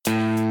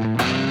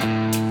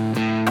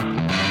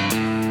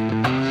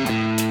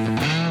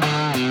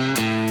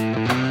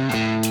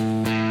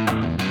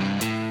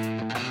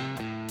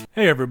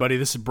Hey everybody,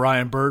 this is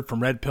Brian Bird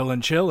from Red Pill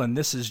and Chill, and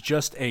this is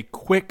just a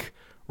quick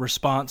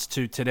response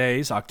to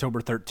today's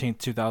October 13th,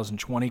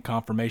 2020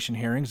 confirmation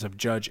hearings of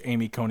Judge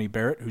Amy Coney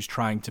Barrett, who's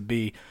trying to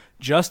be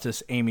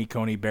Justice Amy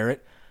Coney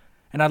Barrett.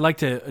 And I'd like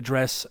to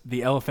address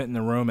the elephant in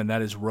the room, and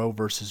that is Roe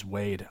versus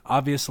Wade.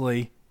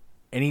 Obviously,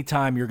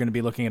 anytime you're going to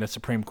be looking at a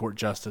Supreme Court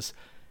justice,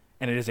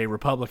 and it is a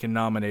Republican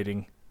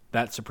nominating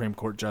that Supreme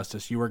Court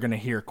justice, you are going to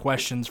hear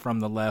questions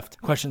from the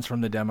left, questions from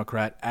the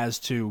Democrat as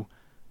to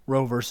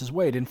Roe versus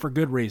Wade, and for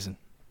good reason.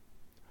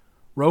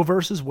 Roe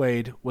versus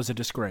Wade was a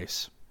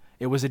disgrace.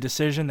 It was a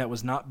decision that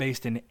was not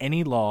based in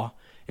any law.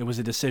 It was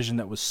a decision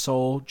that was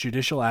sole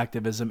judicial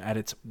activism at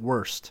its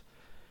worst.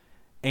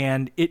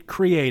 And it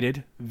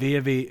created,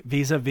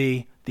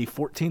 vis-a-vis the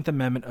 14th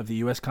Amendment of the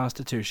U.S.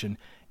 Constitution,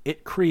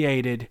 it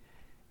created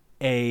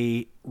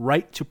a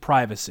right to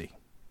privacy.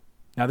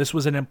 Now, this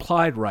was an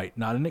implied right,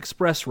 not an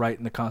express right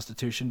in the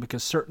Constitution,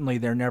 because certainly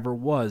there never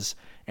was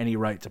any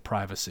right to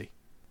privacy.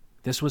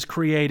 This was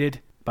created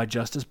by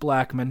Justice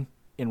Blackmun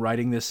in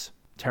writing this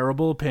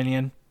terrible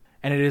opinion,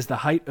 and it is the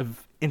height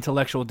of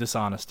intellectual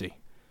dishonesty.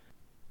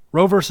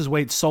 Roe versus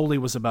Wade solely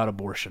was about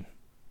abortion.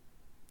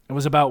 It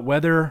was about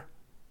whether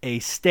a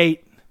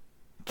state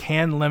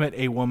can limit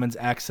a woman's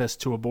access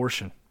to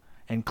abortion.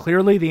 And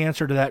clearly the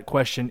answer to that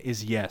question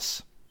is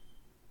yes.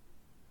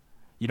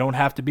 You don't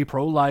have to be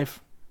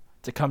pro-life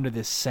to come to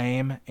this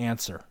same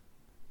answer.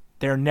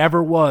 There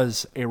never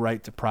was a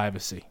right to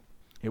privacy.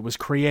 It was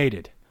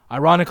created.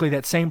 Ironically,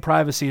 that same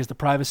privacy is the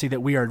privacy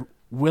that we are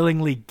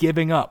willingly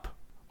giving up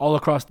all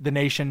across the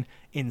nation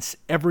in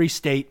every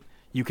state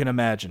you can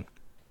imagine.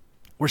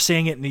 We're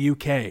seeing it in the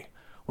UK.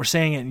 We're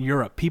seeing it in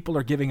Europe. People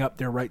are giving up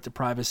their right to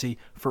privacy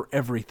for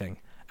everything.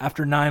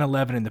 After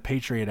 9/11 and the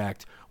Patriot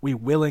Act, we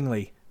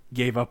willingly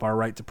gave up our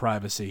right to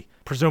privacy.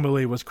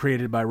 Presumably it was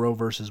created by Roe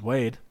versus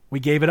Wade. We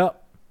gave it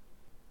up.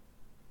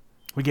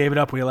 We gave it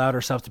up. We allowed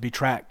ourselves to be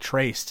tracked,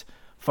 traced,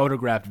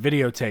 photographed,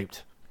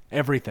 videotaped,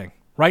 everything.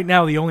 Right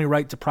now, the only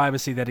right to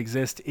privacy that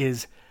exists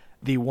is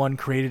the one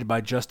created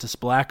by Justice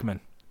Blackmun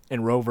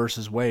in Roe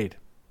versus Wade,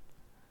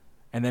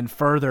 and then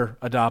further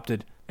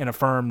adopted and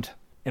affirmed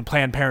in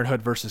Planned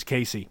Parenthood versus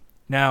Casey.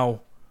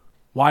 Now,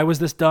 why was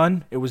this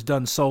done? It was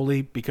done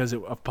solely because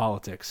of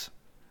politics.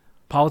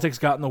 Politics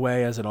got in the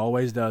way, as it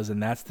always does,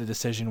 and that's the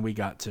decision we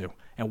got to.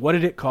 And what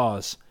did it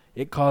cause?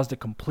 It caused a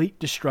complete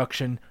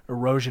destruction,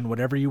 erosion,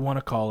 whatever you want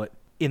to call it,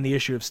 in the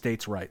issue of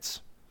states'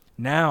 rights.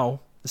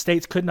 Now, the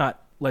states could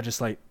not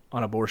legislate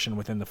on abortion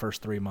within the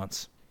first 3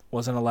 months.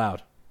 Wasn't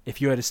allowed.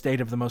 If you had a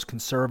state of the most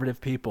conservative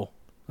people,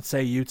 let's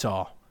say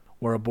Utah,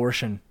 where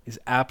abortion is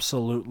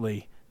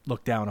absolutely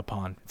looked down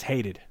upon, it's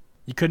hated,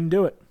 you couldn't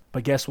do it.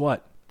 But guess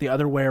what? The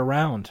other way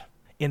around.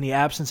 In the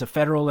absence of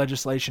federal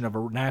legislation of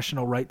a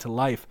national right to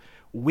life,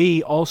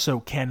 we also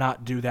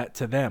cannot do that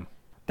to them.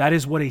 That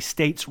is what a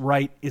state's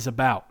right is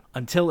about.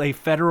 Until a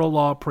federal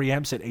law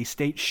preempts it, a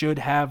state should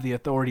have the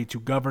authority to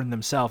govern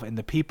themselves, and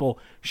the people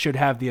should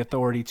have the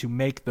authority to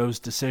make those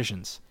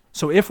decisions.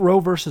 So if Roe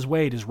versus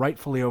Wade is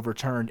rightfully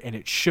overturned, and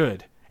it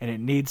should, and it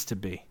needs to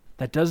be,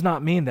 that does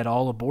not mean that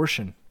all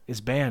abortion is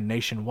banned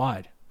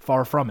nationwide.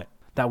 Far from it.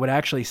 That would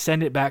actually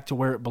send it back to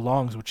where it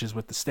belongs, which is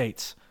with the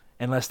states,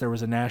 unless there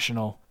was a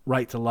national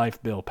right to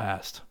life bill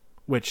passed,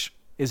 which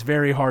is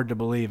very hard to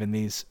believe in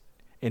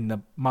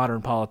the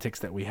modern politics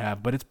that we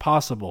have, but it's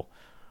possible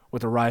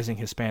with a rising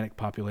Hispanic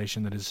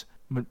population that is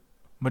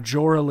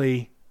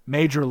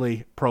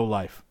majorly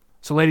pro-life.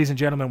 So ladies and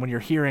gentlemen, when you're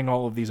hearing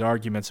all of these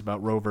arguments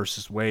about Roe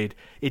versus Wade,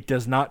 it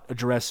does not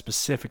address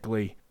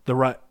specifically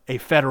a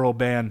federal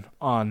ban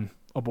on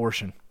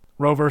abortion.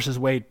 Roe versus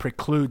Wade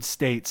precludes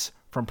states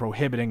from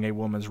prohibiting a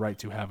woman's right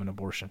to have an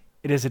abortion.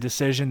 It is a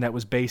decision that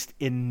was based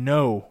in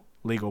no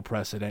legal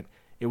precedent.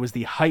 It was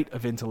the height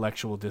of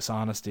intellectual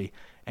dishonesty,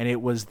 and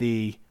it was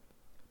the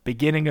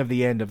beginning of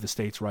the end of the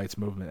states' rights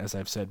movement, as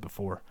I've said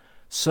before.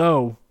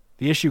 So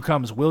the issue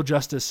comes, will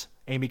Justice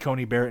Amy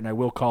Coney Barrett, and I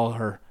will call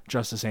her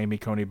Justice Amy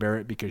Coney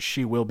Barrett because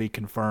she will be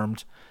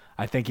confirmed.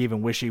 I think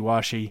even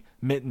wishy-washy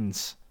Mitt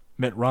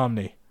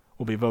Romney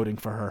will be voting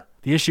for her.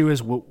 The issue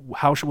is,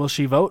 how will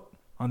she vote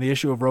on the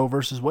issue of Roe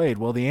versus Wade?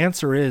 Well, the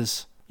answer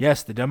is,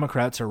 yes, the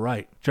Democrats are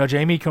right. Judge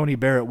Amy Coney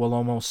Barrett will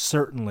almost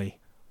certainly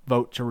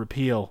vote to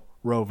repeal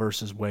Roe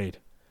versus Wade.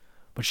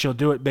 But she'll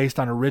do it based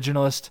on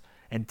originalist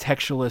and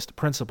textualist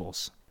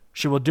principles.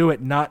 She will do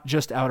it not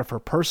just out of her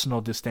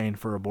personal disdain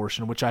for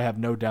abortion, which I have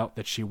no doubt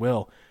that she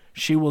will.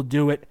 She will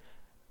do it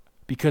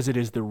because it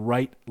is the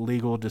right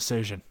legal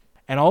decision.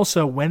 And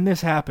also, when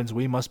this happens,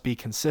 we must be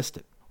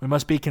consistent. We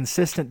must be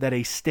consistent that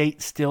a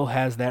state still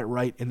has that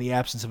right in the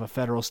absence of a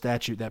federal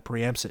statute that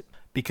preempts it,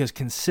 because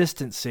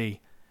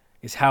consistency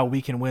is how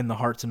we can win the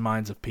hearts and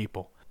minds of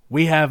people.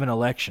 We have an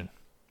election.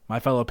 My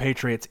fellow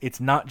patriots,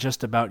 it's not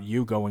just about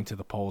you going to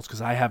the polls,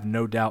 because I have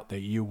no doubt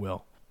that you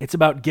will. It's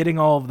about getting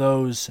all of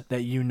those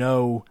that you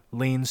know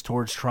leans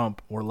towards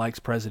Trump or likes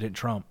President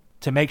Trump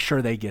to make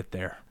sure they get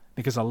there,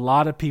 because a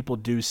lot of people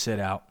do sit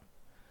out.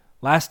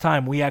 Last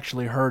time we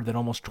actually heard that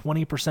almost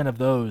 20% of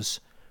those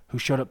who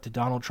showed up to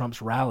Donald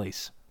Trump's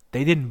rallies,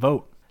 they didn't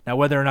vote. Now,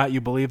 whether or not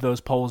you believe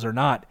those polls or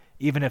not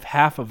even if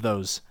half of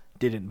those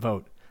didn't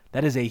vote.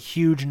 That is a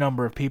huge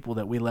number of people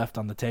that we left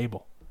on the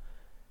table.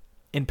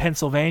 In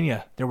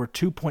Pennsylvania, there were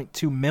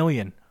 2.2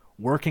 million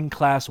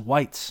working-class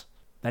whites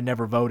that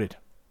never voted.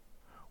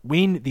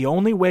 The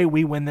only way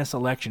we win this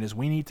election is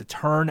we need to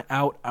turn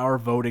out our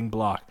voting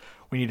bloc.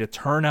 We need to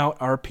turn out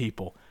our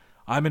people.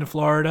 I'm in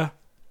Florida.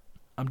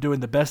 I'm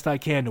doing the best I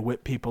can to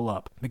whip people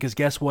up. Because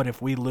guess what?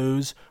 If we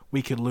lose,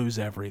 we could lose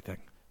everything.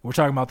 We're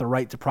talking about the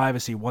right to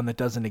privacy, one that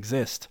doesn't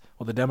exist.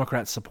 Well, the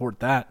Democrats support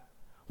that,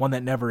 one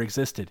that never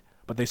existed.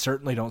 But they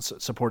certainly don't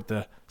support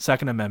the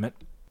Second Amendment.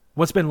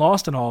 What's been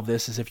lost in all of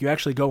this is if you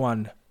actually go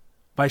on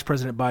Vice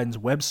President Biden's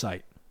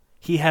website,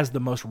 he has the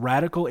most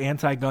radical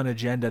anti-gun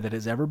agenda that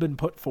has ever been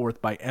put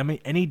forth by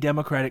any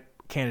Democratic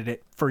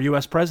candidate for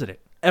U.S. president,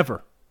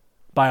 ever,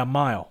 by a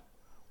mile.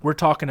 We're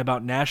talking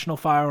about national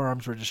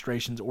firearms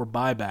registrations or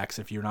buybacks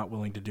if you're not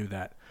willing to do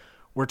that.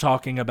 We're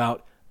talking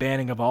about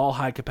banning of all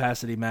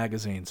high-capacity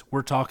magazines.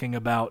 We're talking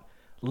about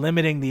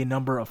limiting the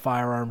number of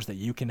firearms that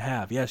you can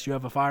have. Yes, you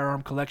have a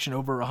firearm collection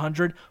over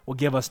 100, well,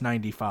 give us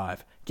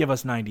 95. Give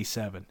us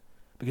 97.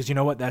 Because you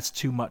know what? That's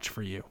too much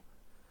for you.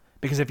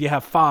 Because if you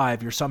have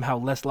 5, you're somehow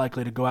less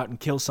likely to go out and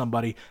kill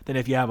somebody than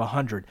if you have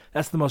 100.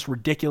 That's the most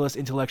ridiculous,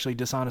 intellectually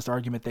dishonest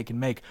argument they can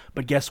make.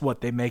 But guess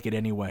what? They make it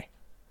anyway.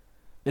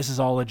 This is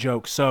all a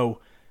joke. So,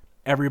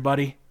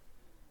 everybody,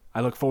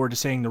 I look forward to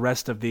seeing the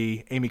rest of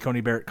the Amy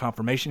Coney Barrett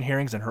confirmation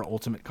hearings and her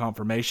ultimate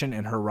confirmation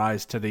and her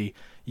rise to the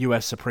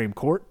U.S. Supreme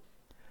Court.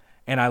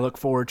 And I look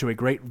forward to a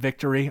great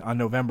victory on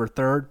November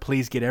 3rd.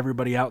 Please get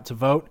everybody out to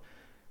vote.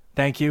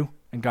 Thank you,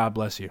 and God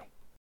bless you.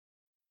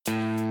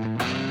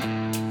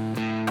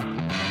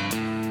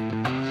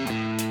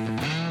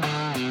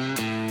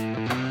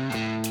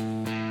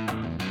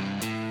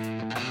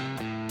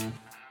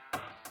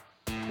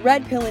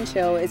 Red Pill and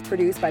Chill is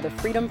produced by the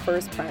Freedom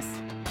First Press.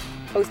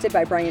 Hosted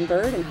by Brian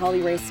Bird and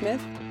Holly Ray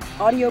Smith.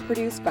 Audio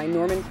produced by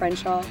Norman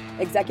Crenshaw.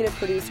 Executive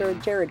producer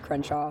Jared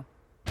Crenshaw.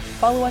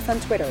 Follow us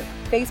on Twitter,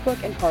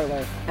 Facebook, and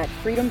Parler at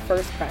Freedom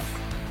First Press.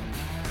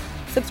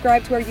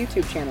 Subscribe to our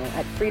YouTube channel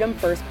at Freedom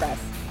First Press.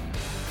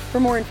 For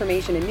more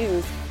information and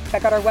news,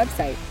 check out our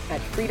website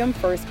at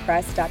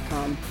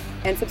freedomfirstpress.com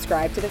and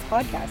subscribe to this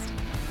podcast.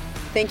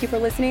 Thank you for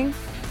listening.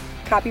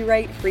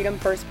 Copyright Freedom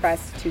First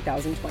Press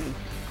 2020.